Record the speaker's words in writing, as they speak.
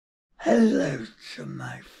Hello to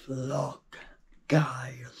my vlog,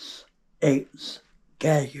 guys. It's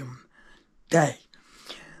game day.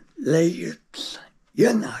 Leeds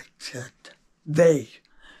United v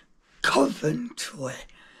Coventry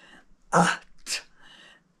at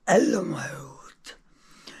Elland.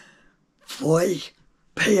 3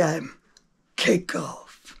 p.m.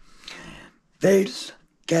 kickoff. This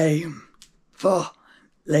game for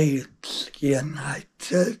Leeds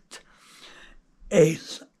United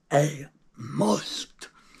is a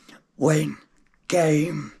must-win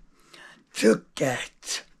game to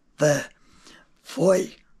get the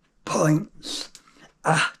 3 points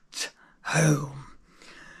at home.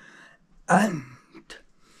 And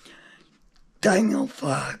Daniel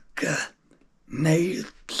Varga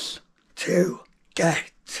needs to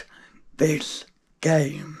get this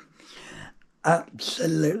game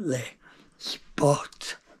absolutely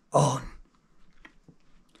spot on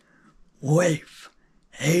with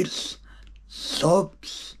his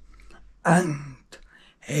subs and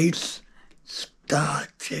his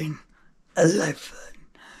starting 11.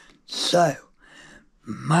 So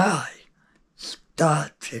my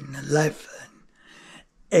starting 11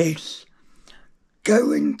 is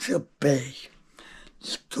going to be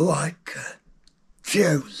striker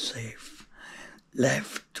Joseph,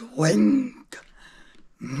 left wing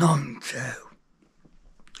Nonto,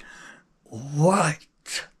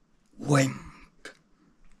 right wing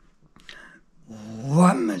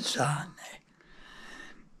Ramazani,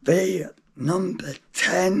 the number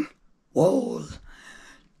 10 wall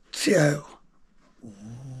Joe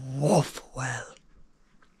Waffwell,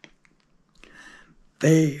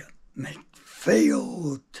 the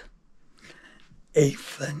midfield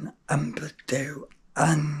Ethan Ampadu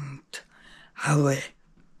and Harry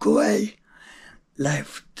Gray,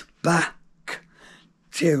 left back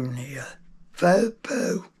Junior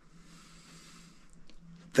Verbo,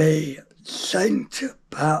 the centre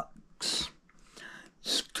backs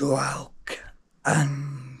Strauch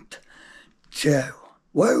and Joe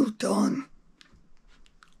Weldon,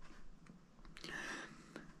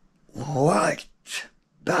 right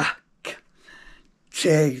back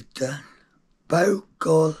Jaden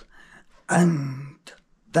Bogle, and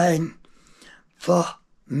then for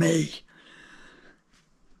me,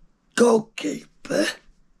 goalkeeper,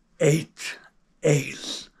 it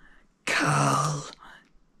is Carl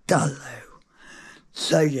Dallow.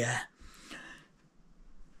 So yeah,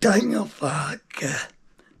 Daniel Varga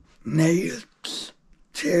needs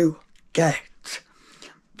to get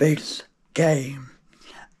this game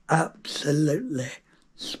absolutely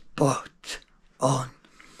spot on.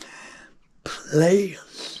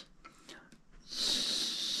 Please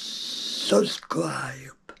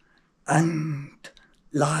subscribe and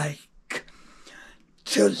like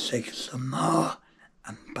to see some more,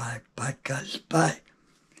 and bye guys, bye.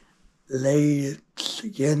 Leeds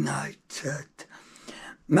United,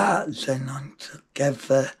 Martin on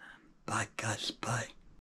together, bye guys, bye.